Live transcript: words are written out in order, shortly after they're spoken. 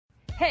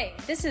Hey,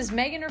 this is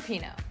Megan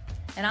Rapino.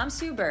 And I'm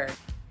Sue Bird.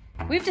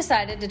 We've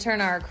decided to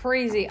turn our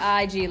crazy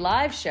IG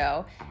live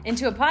show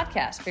into a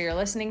podcast for your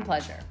listening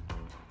pleasure.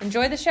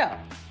 Enjoy the show.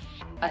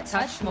 A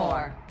touch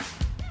more.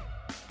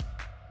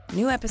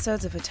 New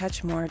episodes of A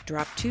Touch More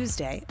drop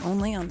Tuesday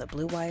only on the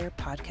Blue Wire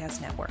Podcast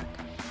Network.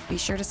 Be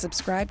sure to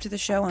subscribe to the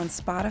show on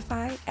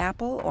Spotify,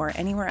 Apple, or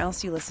anywhere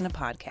else you listen to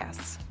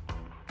podcasts.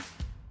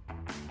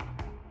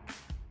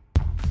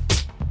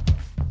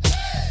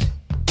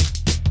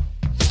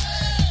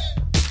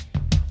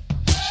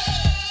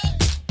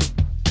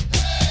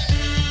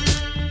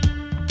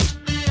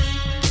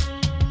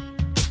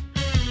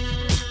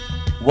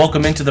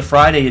 Welcome into the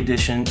Friday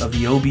edition of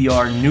the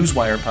OBR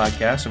Newswire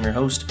podcast. I'm your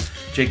host,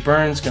 Jake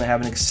Burns. Going to have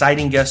an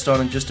exciting guest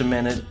on in just a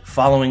minute,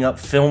 following up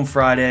Film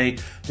Friday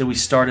that we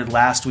started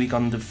last week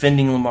on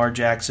defending Lamar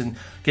Jackson.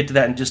 Get to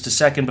that in just a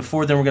second.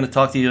 Before then, we're going to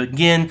talk to you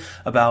again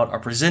about our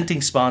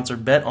presenting sponsor,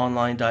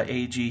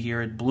 BetOnline.ag,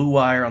 here at Blue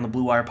Wire on the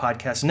Blue Wire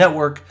Podcast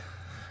Network.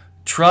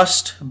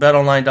 Trust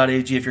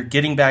BetOnline.ag if you're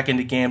getting back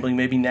into gambling.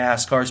 Maybe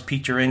NASCAR's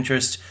piqued your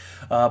interest.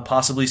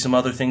 Possibly some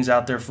other things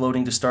out there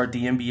floating to start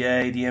the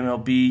NBA, the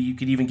MLB. You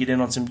could even get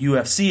in on some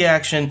UFC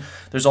action.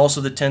 There's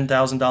also the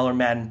 $10,000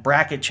 Madden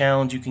Bracket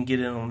Challenge. You can get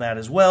in on that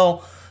as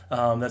well.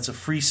 That's a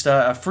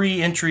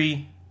free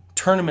entry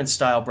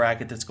tournament-style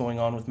bracket that's going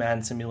on with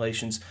Madden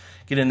Simulations.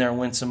 Get in there and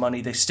win some money.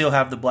 They still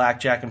have the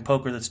blackjack and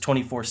poker that's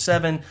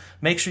 24/7.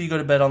 Make sure you go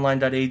to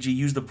betonline.ag.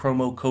 Use the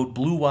promo code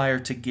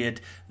BLUEWIRE to get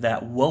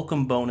that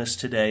welcome bonus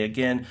today.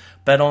 Again,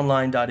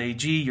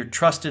 betonline.ag, your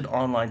trusted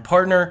online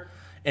partner.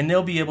 And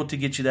they'll be able to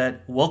get you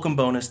that welcome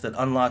bonus that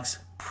unlocks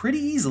pretty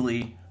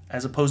easily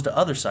as opposed to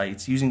other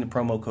sites using the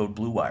promo code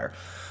BLUEWIRE.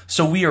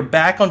 So we are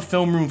back on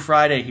Film Room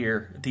Friday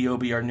here at the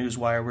OBR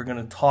Newswire. We're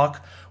going to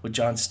talk with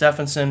John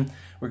Stephenson.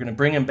 We're going to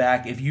bring him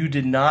back. If you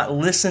did not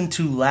listen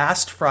to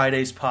last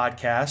Friday's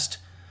podcast,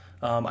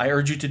 I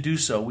urge you to do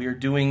so. We are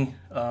doing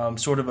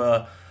sort of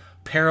a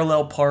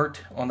parallel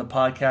part on the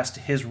podcast to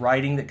his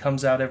writing that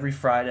comes out every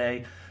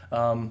Friday.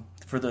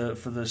 For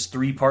this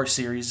three-part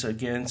series,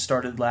 again,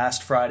 started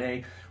last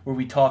Friday, where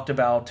we talked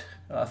about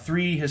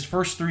his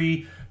first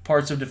three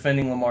parts of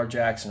defending Lamar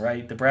Jackson,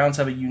 right? The Browns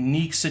have a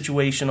unique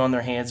situation on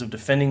their hands of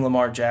defending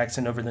Lamar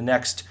Jackson over the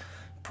next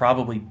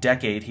probably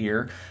decade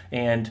here,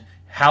 and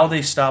how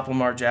they stop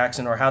Lamar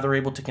Jackson or how they're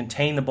able to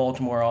contain the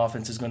Baltimore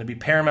offense is going to be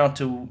paramount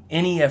to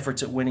any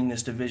efforts at winning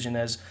this division,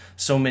 as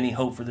so many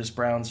hope for this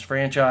Browns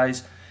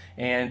franchise.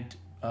 And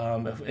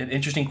an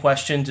interesting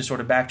question to sort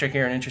of backtrack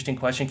here. An interesting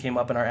question came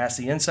up in our Ask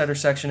the Insider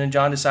section, and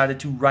John decided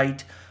to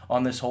write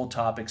on this whole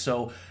topic.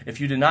 So if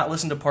you did not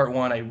listen to part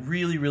one, I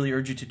really, really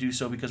urge you to do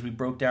so, because we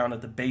broke down at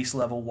the base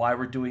level why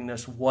we're doing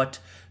this, what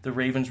the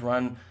Ravens'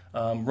 run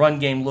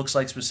game looks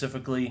like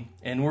specifically.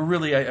 And we're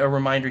really, a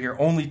reminder here,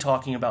 only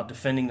talking about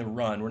defending the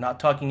run. We're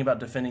not talking about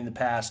defending the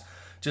pass,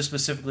 just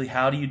specifically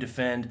how do you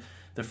defend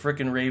the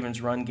frickin' Ravens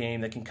run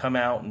game that can come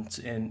out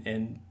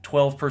in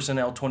 12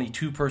 personnel,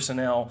 22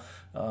 personnel,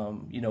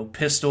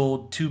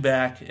 pistol, two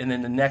back, and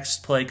then the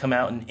next play come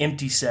out in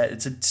empty set.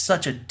 It's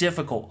such a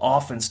difficult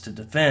offense to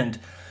defend,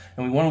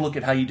 and we want to look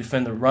at how you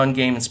defend the run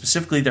game and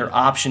specifically their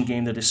option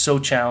game that is so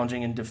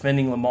challenging, and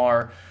defending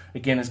Lamar,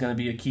 again, is going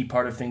to be a key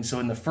part of things. So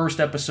in the first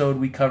episode,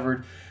 we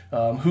covered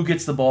who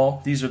gets the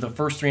ball. These are the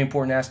first three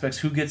important aspects.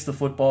 Who gets the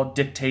football,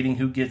 dictating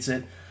who gets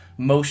it.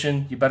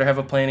 Motion, you better have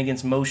a plan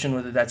against motion,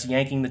 whether that's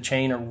yanking the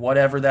chain or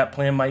whatever that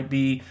plan might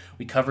be.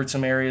 We covered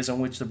some areas in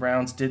which the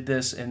Browns did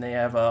this, and they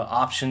have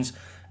options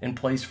in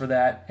place for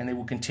that, and they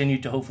will continue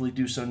to hopefully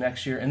do so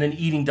next year. And then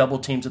eating double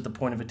teams at the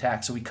point of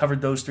attack. So we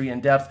covered those three in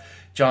depth.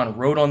 John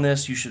wrote on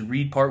this. You should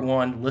read part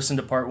one, listen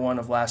to part one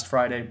of last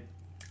Friday.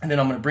 And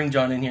then I'm going to bring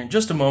John in here in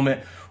just a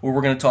moment, where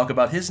we're going to talk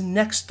about his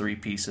next three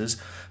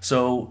pieces.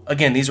 So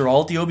again, these are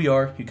all at the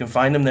OBR. You can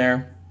find them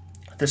there.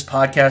 This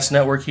podcast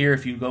network here,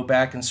 if you go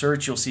back and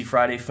search, you'll see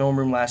Friday Film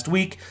Room last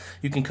week.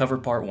 You can cover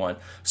part one.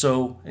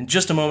 So in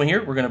just a moment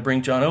here, we're going to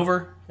bring John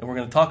over, and we're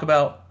going to talk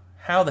about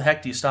how the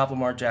heck do you stop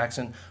Lamar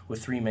Jackson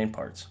with three main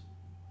parts.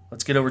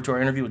 Let's get over to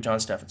our interview with John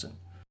Stephenson.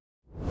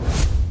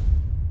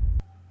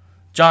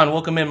 John,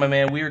 welcome in, my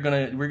man. We're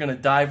gonna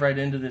dive right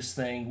into this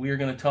thing. We are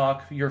going to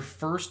talk. Your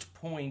first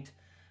point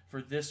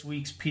for this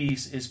week's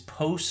piece is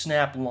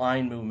post-snap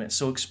line movement.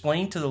 So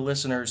explain to the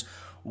listeners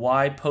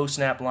why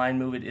post-snap line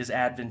movement is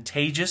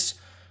advantageous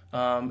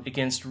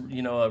against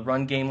a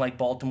run game like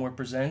Baltimore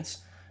presents,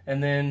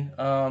 and then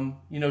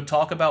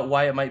talk about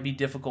why it might be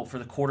difficult for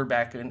the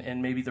quarterback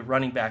and maybe the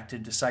running back to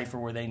decipher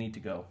where they need to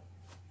go.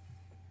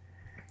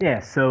 Yeah,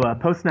 so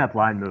post-snap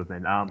line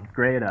movement,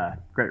 great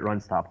run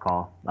stop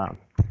call.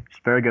 It's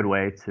a very good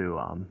way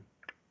to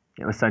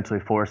essentially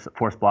force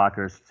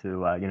blockers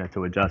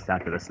to adjust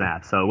after the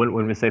snap. So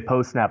when we say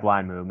post-snap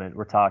line movement,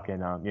 we're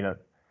talking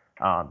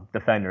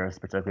defenders,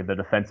 particularly the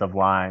defensive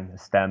line,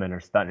 stemming or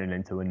stunting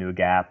into a new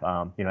gap,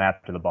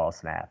 after the ball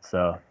snaps.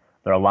 So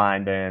they're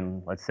aligned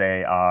in, let's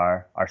say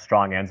our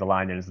strong end's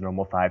aligned in his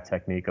normal 5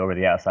 technique over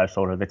the outside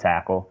shoulder of the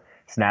tackle.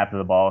 Snap to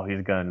the ball,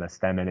 he's going to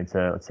stem it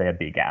into, let's say, a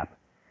B gap.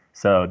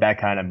 So that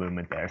kind of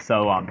movement there.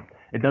 So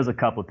it does a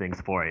couple things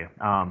for you.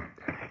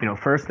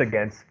 First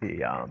against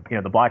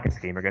the blocking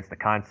scheme or against the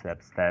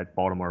concepts that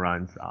Baltimore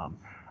runs, they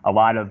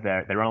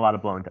run a lot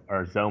of blown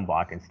or zone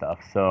blocking stuff.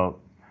 So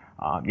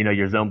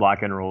your zone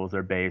blocking rules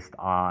are based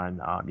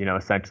on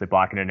essentially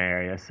blocking an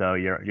area. So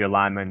your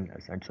linemen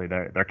essentially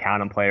they're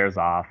counting players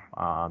off,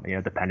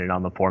 depending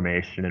on the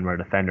formation and where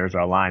defenders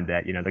are aligned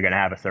at. They're going to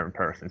have a certain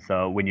person.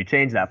 So when you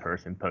change that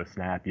person post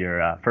snap,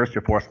 you're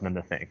forcing them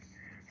to think.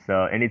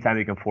 So anytime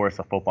you can force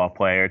a football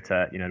player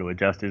to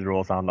adjust his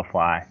rules on the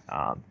fly,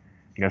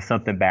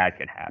 something bad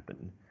can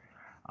happen.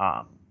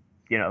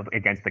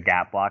 Against the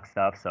gap block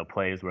stuff, so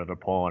plays where they're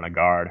pulling a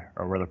guard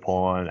or where they're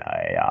pulling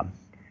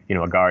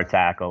a guard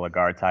tackle, a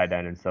guard tight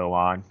end, and so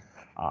on.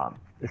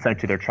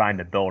 Essentially, they're trying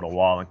to build a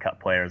wall and cut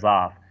players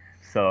off.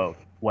 So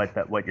what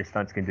your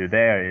stunts can do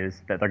there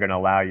is that they're going to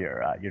allow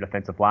your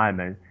defensive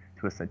linemen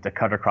to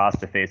cut across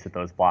the face of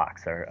those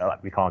blocks, or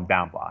we call them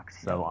down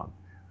blocks. So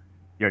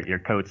you're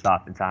coached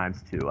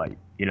oftentimes to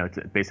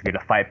basically to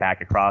fight back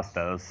across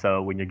those.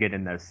 So when you're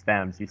getting those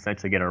stems, you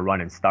essentially get a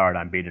run and start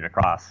on beating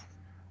across.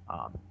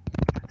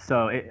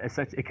 So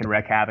it can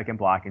wreak havoc in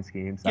blocking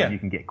schemes. Yeah. You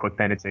can get quick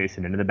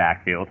penetration into the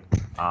backfield.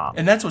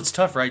 And that's what's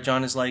tough, right,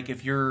 John, is like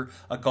if you're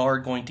a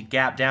guard going to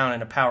gap down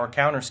in a power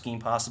counter scheme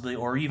possibly,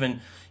 or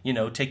even,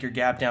 take your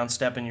gap down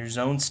step and your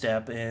zone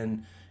step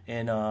in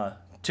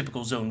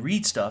typical zone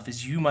read stuff,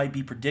 is you might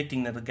be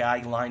predicting that the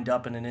guy lined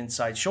up in an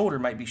inside shoulder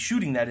might be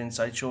shooting that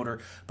inside shoulder,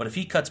 but if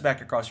he cuts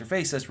back across your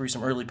face, that's where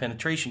some early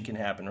penetration can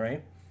happen,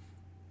 right?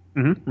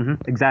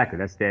 Exactly.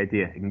 That's the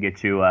idea. It can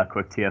get you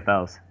quick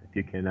TFLs if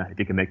you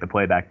can make the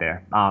play back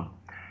there.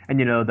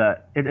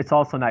 It's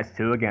also nice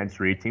too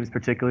against read teams,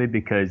 particularly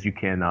because you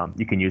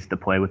can use the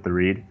play with the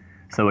read.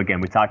 So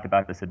again, we talked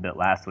about this a bit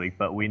last week,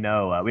 but we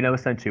know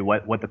essentially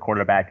what the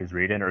quarterback is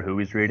reading or who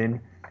he's reading,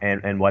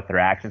 and what their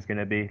action's going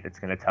to be. It's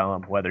going to tell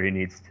him whether he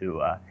needs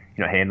to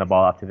hand the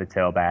ball up to the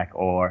tailback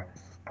or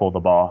pull the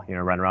ball,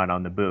 run around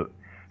on the boot.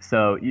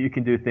 So you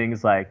can do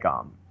things like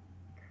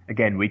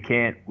again, we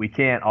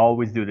can't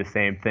always do the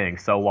same thing.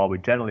 So while we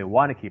generally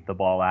want to keep the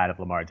ball out of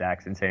Lamar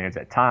Jackson's hands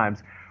at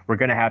times, we're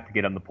going to have to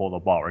get him to pull the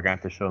ball. We're going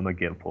to have to show him a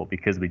give pull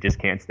because we just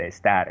can't stay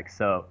static.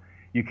 So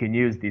you can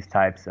use these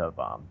types of,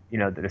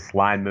 this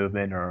line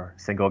movement or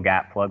single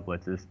gap plug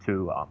blitzes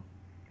to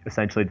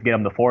essentially get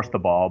them to force the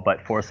ball,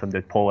 but force them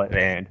to pull it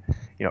and,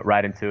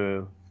 right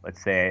into,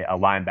 let's say, a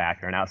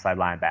linebacker, an outside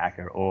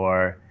linebacker,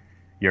 or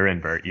your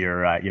invert,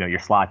 your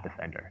slot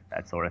defender,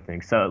 that sort of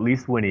thing. So at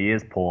least when he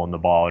is pulling the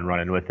ball and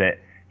running with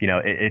it,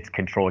 it's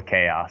controlled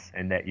chaos,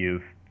 and that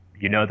you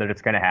know that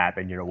it's going to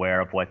happen. You're aware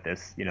of what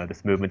this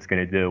movement's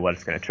going to do, what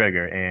it's going to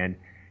trigger, and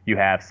you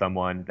have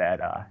someone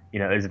that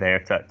is there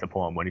to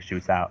pull him when he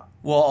shoots out.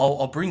 Well,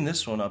 I'll bring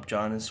this one up,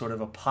 John, as sort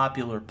of a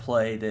popular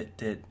play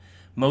that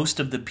most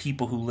of the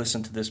people who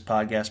listen to this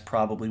podcast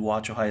probably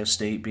watch Ohio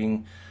State,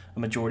 being a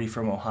majority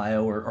from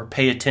Ohio, or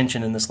pay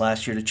attention in this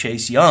last year to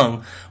Chase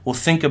Young, will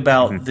think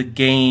about the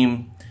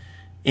game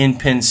in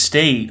Penn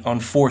State on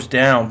fourth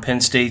down.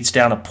 Penn State's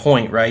down a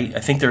point, right? I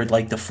think they're at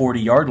like the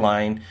 40-yard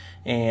line,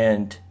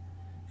 and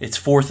it's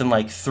 4th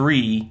and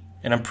 3,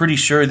 and I'm pretty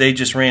sure they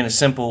just ran a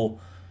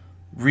simple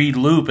read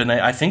loop, and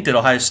I think that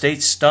Ohio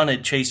State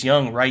stunted Chase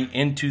Young right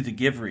into the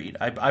give read.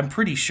 I'm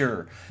pretty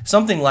sure.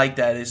 Something like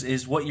that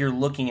is what you're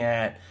looking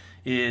at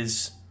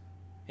is,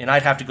 and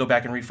I'd have to go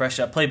back and refresh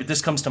that play, but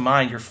this comes to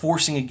mind. You're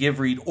forcing a give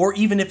read, or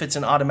even if it's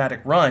an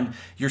automatic run,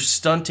 you're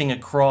stunting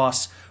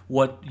across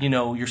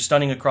you're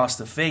stunning across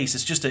the face.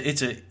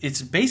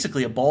 It's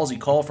basically a ballsy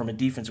call from a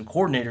defensive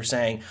coordinator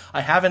saying, I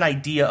have an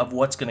idea of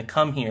what's going to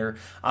come here.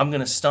 I'm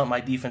going to stunt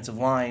my defensive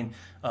line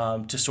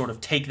to sort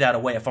of take that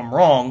away. If I'm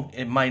wrong,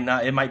 it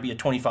might be a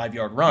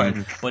 25-yard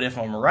run, but if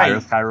I'm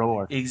right, high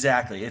reward.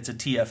 Exactly, it's a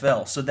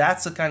TFL. So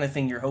that's the kind of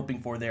thing you're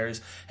hoping for there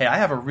is, hey, I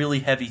have a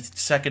really heavy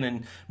second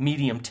and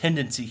medium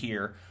tendency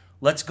here.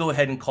 Let's go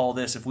ahead and call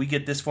this. If we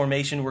get this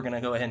formation, we're going to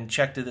go ahead and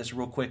check to this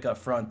real quick up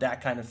front. That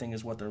kind of thing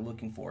is what they're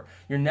looking for.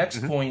 Your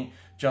next point,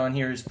 John,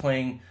 here is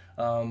playing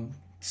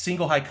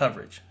single high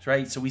coverage,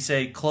 right? So we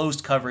say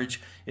closed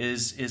coverage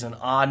is an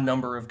odd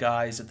number of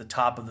guys at the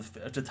top of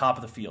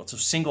the field. So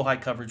single high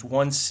coverage,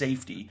 one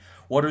safety.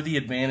 What are the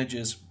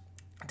advantages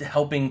to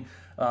helping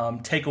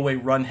take away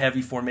run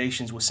heavy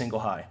formations with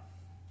single high?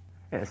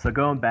 Yeah, so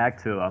going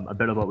back to a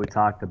bit of what we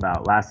talked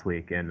about last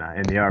week in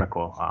the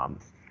article.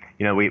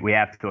 We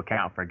have to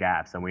account for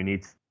gaps, and we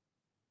need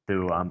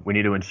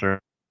to ensure.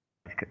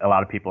 A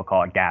lot of people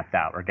call it gapped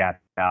out or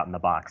gapped out in the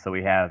box. So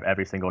we have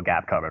every single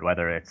gap covered,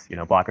 whether it's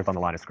blockers on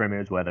the line of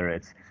scrimmage, whether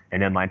it's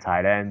an inline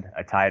tight end,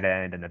 a tight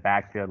end in the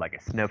backfield like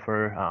a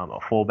sniffer, a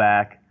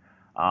fullback.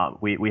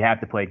 We have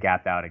to play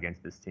gapped out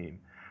against this team.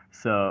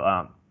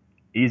 So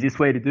easiest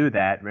way to do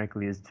that,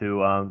 frankly, is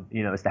to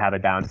have a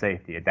down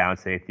safety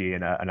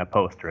and a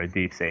post or a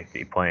deep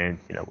safety playing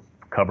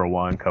cover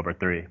 1, cover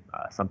 3,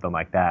 something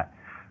like that.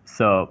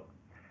 So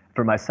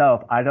for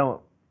myself,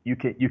 you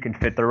can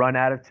fit the run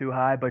out of too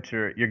high, but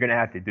you're going to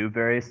have to do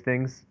various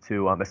things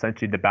to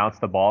essentially to bounce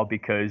the ball,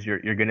 because you're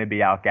going to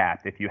be out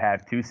gapped. If you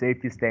have two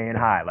safeties staying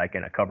high, like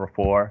in a cover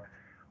 4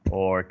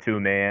 or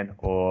 2-man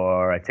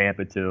or a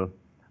Tampa 2.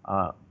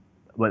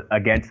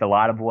 Against a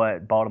lot of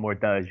what Baltimore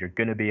does, you're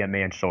going to be a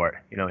man short,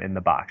 in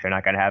the box. You're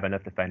not going to have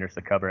enough defenders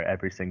to cover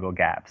every single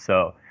gap.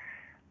 So,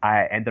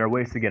 and there are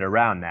ways to get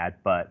around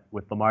that, but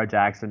with Lamar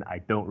Jackson, I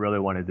don't really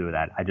want to do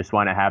that. I just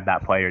want to have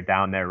that player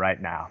down there right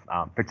now,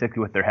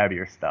 particularly with their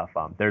heavier stuff.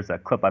 There's a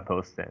clip I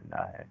posted in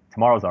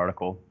today's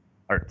article,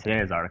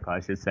 I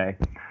should say,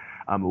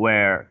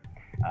 where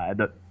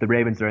the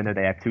Ravens are in there.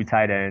 They have 2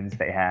 tight ends.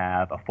 They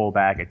have a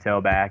fullback, a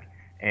tailback,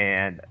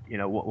 and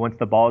once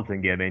the ball's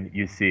been given,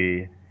 you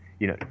see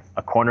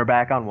a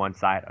cornerback on one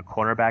side, a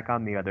cornerback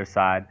on the other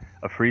side,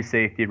 a free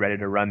safety ready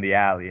to run the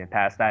alley, and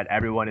past that,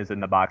 everyone is in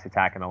the box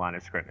attacking the line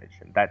of scrimmage.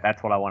 And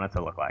that's what I want it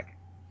to look like.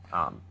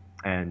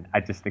 And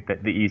I just think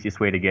that the easiest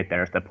way to get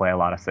there is to play a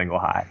lot of single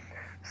high.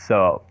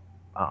 So,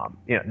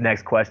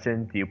 next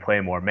question, do you play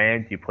more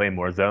man? Do you play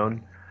more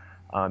zone?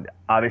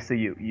 Obviously,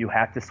 you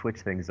have to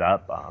switch things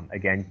up.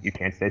 Again, you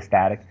can't stay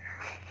static.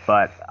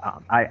 But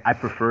I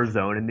prefer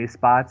zone in these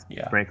spots,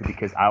 frankly,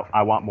 because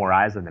I want more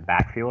eyes in the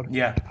backfield.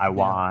 Yeah. I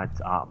want,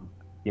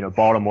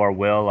 Baltimore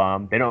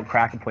will, they don't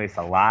crack in place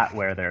a lot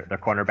where their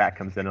cornerback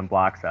comes in and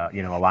blocks, a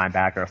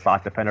linebacker or a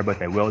slot defender, but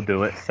they will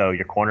do it. So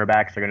your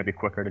cornerbacks are going to be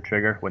quicker to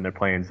trigger when they're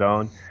playing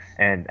zone.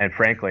 And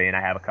frankly, and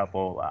I have a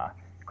couple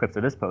clips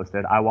of this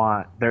posted,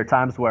 there are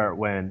times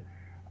when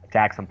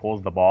Jackson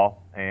pulls the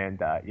ball and,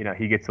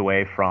 he gets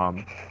away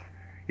from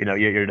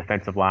your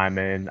defensive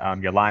lineman,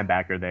 your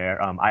linebacker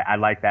there. I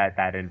like that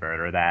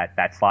inverter,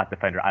 that slot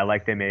defender. I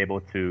like them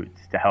able to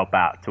help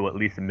out, to at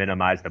least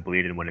minimize the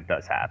bleeding when it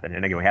does happen.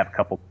 And again, we have a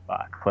couple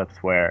clips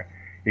where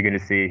you're going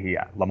to see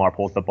Lamar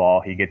pulls the ball,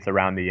 he gets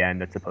around the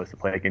end that's supposed to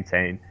play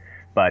contain,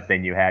 but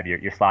then you have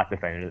your slot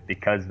defender,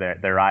 because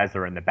their eyes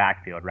are in the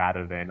backfield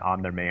rather than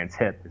on their man's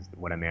hip is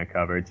when a man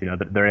coverage.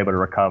 They're able to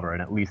recover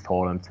and at least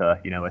hold him to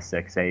a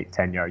 6, 8,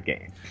 10-yard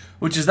gain.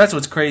 That's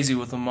what's crazy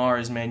with Lamar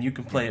is, man, you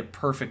can play it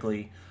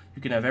perfectly.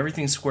 You can have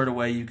everything squared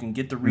away. You can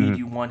get the read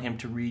you want him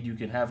to read. You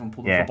can have him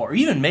pull the football, or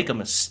even make a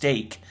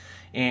mistake,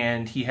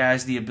 and he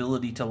has the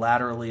ability to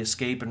laterally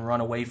escape and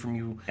run away from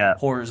you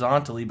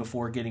horizontally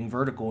before getting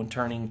vertical and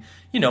turning,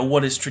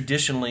 what is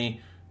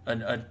traditionally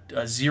a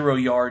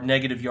 0-yard,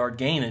 negative yard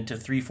gain into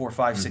 3, 4,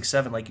 5, 6,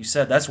 7, like you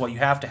said. That's why you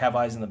have to have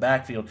eyes in the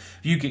backfield. If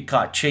you get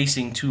caught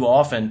chasing too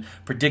often,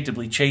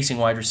 predictably chasing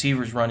wide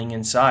receivers running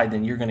inside,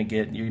 then you're going to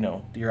get,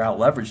 you're out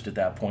leveraged at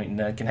that point, and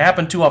that can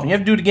happen too often. You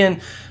have to do it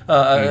again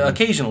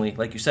occasionally,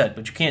 like you said,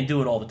 but you can't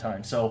do it all the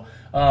time. So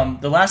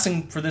the last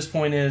thing for this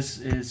point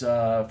is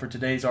for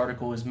today's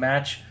article is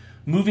match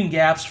moving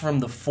gaps from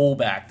the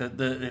fullback.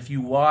 If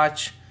you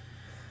watch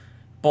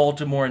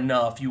Baltimore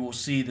enough, you will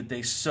see that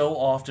they so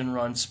often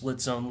run split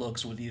zone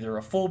looks with either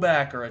a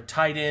fullback or a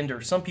tight end, or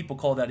some people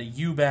call that a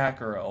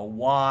U-back or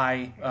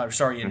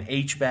an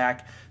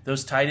H-back.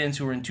 Those tight ends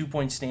who are in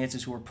 2-point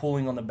stances, who are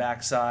pulling on the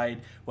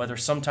backside, whether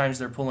sometimes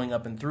they're pulling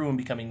up and through and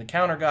becoming the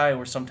counter guy,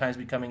 or sometimes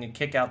becoming a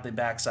kick out the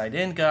backside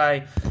end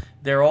guy.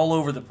 They're all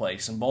over the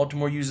place, and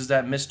Baltimore uses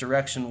that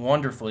misdirection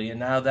wonderfully, and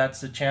now that's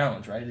the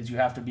challenge, right, is you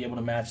have to be able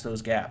to match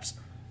those gaps.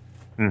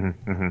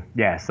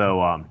 Yeah,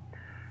 so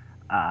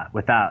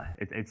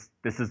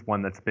this is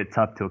one that's a bit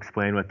tough to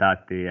explain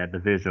without the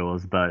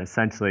visuals, but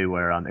essentially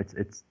where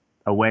it's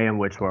a way in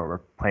which we're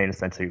playing,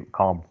 essentially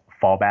call them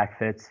fallback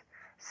fits.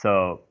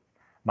 So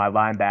my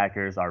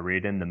linebackers are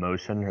reading the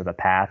motion or the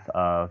path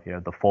of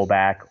the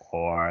fullback,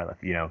 or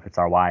if it's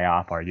our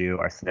Y-op, our U,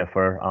 our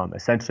sniffer.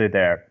 Essentially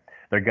they're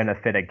going to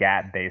fit a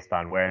gap based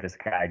on where this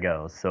guy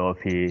goes. So if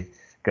he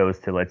goes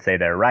to, let's say,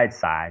 their right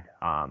side,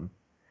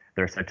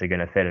 they're essentially going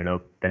to fit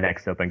the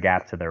next open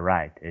gap to their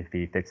right. If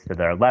he fits to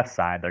their left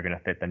side, they're going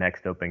to fit the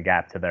next open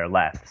gap to their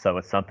left. So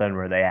it's something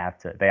where they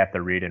have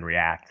to read and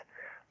react.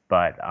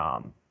 But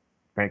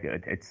frankly,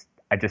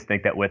 I just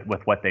think that with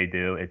what they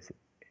do,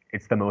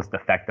 it's the most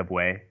effective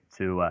way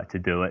to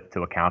do it,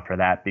 to account for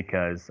that,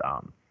 because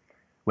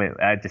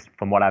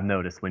from what I've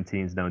noticed, when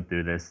teams don't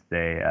do this,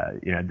 they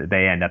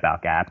end up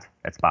out-gapped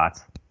at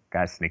spots.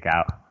 Guys sneak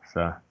out.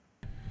 So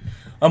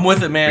I'm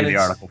with it, man. Read the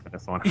article for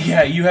this one.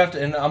 Yeah, you have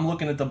to, and I'm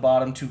looking at the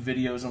bottom 2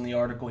 videos on the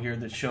article here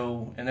that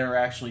show, and there are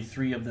actually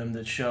 3 of them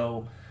that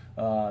show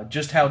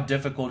just how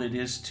difficult it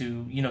is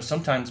to,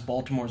 sometimes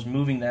Baltimore's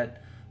moving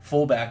that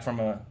fullback from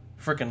a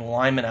freaking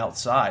lineman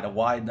outside, a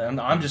wide.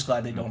 I'm just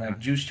glad they don't have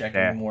Juszczyk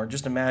anymore.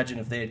 Just imagine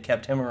if they had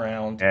kept him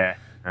around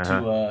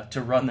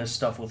to run this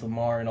stuff with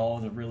Lamar and all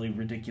of the really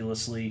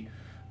ridiculously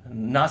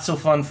not so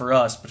fun for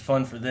us, but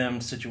fun for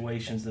them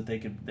situations that they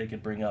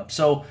could bring up.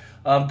 So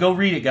go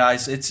read it,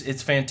 guys.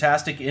 It's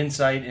fantastic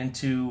insight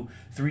into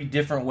 3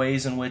 different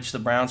ways in which the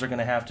Browns are going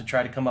to have to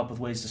try to come up with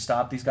ways to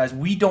stop these guys.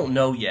 We don't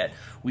know yet.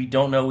 We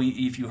don't know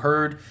if you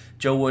heard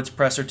Joe Wood's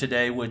presser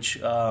today, which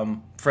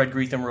Fred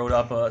Greetham wrote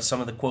up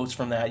some of the quotes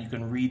from that. You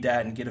can read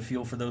that and get a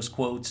feel for those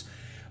quotes.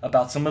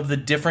 about some of the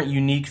different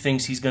unique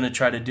things he's going to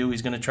try to do.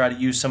 He's going to try to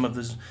use some of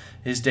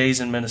his days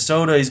in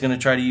Minnesota. He's going to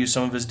try to use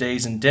some of his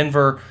days in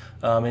Denver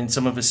and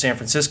some of his San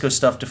Francisco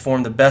stuff to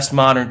form the best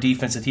modern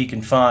defense that he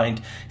can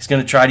find. He's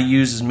going to try to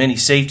use as many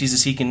safeties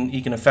as he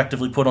can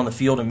effectively put on the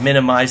field and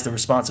minimize the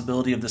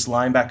responsibility of this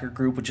linebacker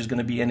group, which is going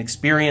to be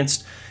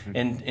inexperienced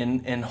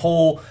and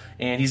whole.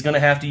 And he's going to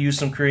have to use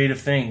some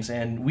creative things.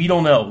 And we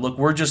don't know. Look,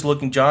 we're just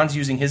looking. John's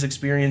using his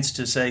experience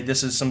to say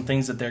this is some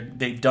things that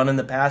they've done in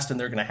the past and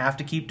they're going to have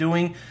to keep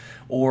doing,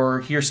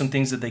 or here's some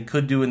things that they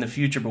could do in the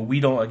future. But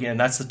we don't, again,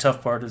 that's the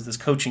tough part, is this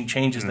coaching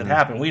changes that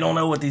happen. We don't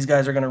know what these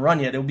guys are going to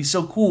run yet. It would be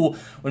so cool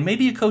when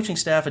maybe a coaching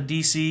staff, a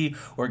DC,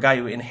 or a guy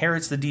who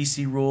inherits the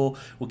DC rule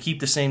will keep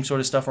the same sort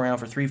of stuff around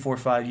for 3, 4,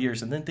 5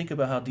 years, and then think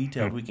about how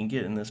detailed we can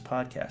get in this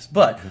podcast.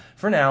 But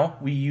for now,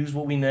 we use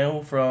what we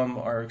know from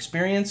our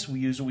experience.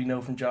 We use what we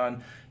know from John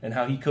and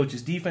how he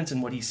coaches defense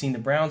and what he's seen the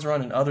Browns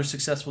run and other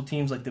successful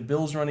teams like the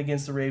Bills run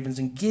against the Ravens,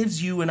 and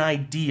gives you an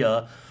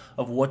idea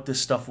of what this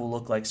stuff will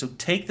look like. So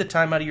take the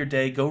time out of your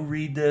day, go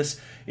read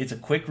this. It's a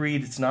quick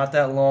read. It's not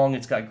that long.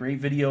 It's got great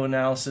video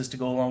analysis to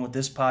go along with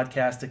this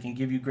podcast that can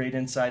give you great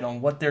insight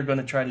on what they're going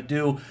to try to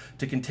do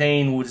to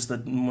contain what is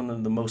one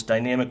of the most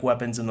dynamic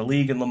weapons in the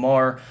league in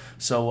Lamar.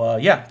 So,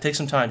 take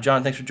some time.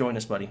 John, thanks for joining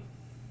us, buddy.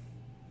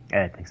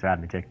 Hey, thanks for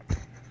having me, Jake.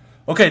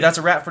 Okay, that's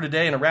a wrap for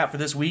today and a wrap for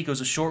this week. It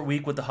was a short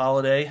week with the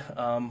holiday.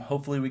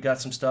 Hopefully we got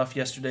some stuff.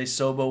 Yesterday,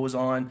 Sobo was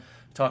on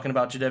talking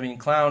about Jadeveon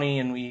Clowney,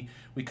 and we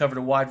covered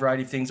a wide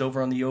variety of things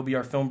over on the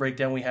OBR Film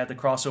Breakdown. We had the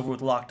crossover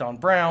with Locked On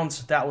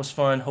Browns. That was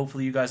fun.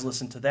 Hopefully you guys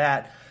listened to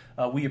that.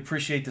 We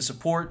appreciate the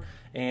support,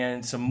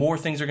 and some more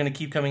things are going to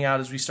keep coming out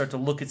as we start to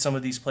look at some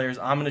of these players.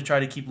 I'm going to try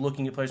to keep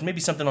looking at players. Maybe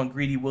something on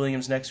Greedy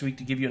Williams next week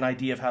to give you an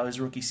idea of how his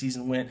rookie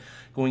season went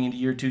going into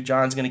year 2.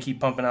 John's going to keep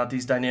pumping out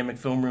these dynamic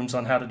film rooms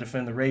on how to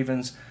defend the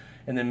Ravens.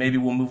 And then maybe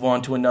we'll move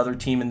on to another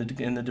team in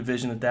the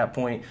division at that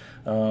point.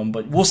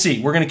 But we'll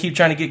see. We're going to keep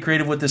trying to get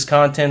creative with this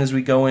content as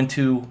we go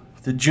into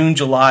the June,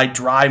 July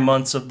dry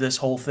months of this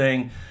whole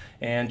thing,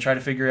 and try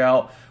to figure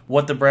out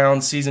what the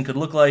Browns season could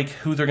look like,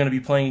 who they're going to be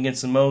playing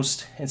against the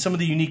most, and some of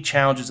the unique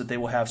challenges that they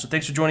will have. So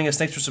thanks for joining us.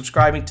 Thanks for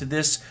subscribing to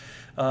this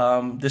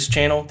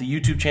channel. The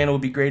YouTube channel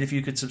would be great if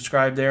you could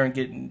subscribe there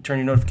and turn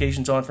your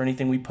notifications on for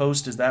anything we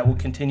post, as that will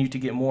continue to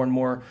get more and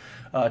more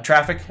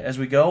traffic as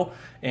we go.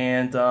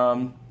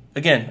 And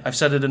again, I've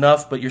said it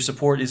enough, but your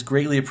support is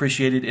greatly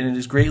appreciated, and it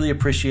is greatly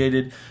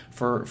appreciated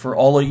for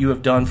all that you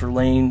have done for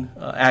Lane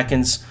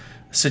Atkins'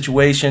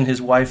 situation,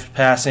 his wife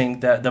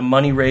passing. That the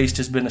money raised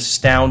has been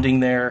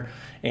astounding there.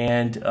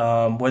 And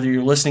whether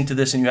you're listening to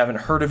this and you haven't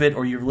heard of it,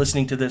 or you're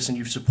listening to this and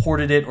you've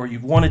supported it, or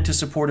you've wanted to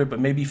support it, but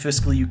maybe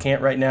fiscally you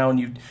can't right now,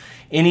 and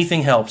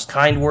anything helps.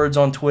 Kind words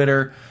on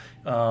Twitter,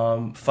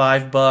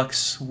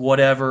 $5,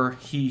 whatever.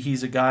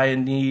 He's a guy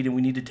in need, and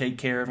we need to take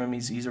care of him.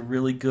 He's a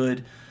really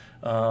good.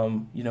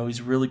 He's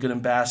a really good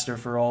ambassador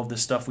for all of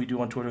this stuff we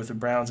do on Twitter with the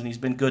Browns, and he's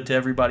been good to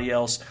everybody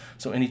else.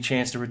 So any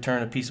chance to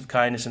return a piece of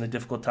kindness in a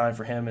difficult time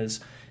for him is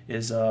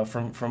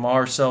from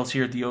ourselves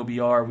here at the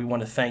OBR. We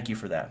want to thank you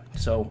for that.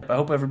 So I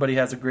hope everybody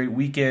has a great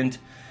weekend,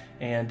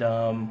 and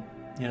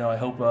I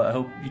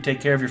hope you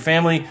take care of your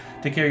family,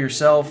 take care of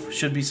yourself.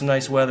 Should be some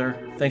nice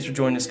weather. Thanks for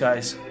joining us,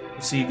 guys.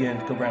 We'll see you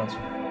again. Go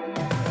Browns.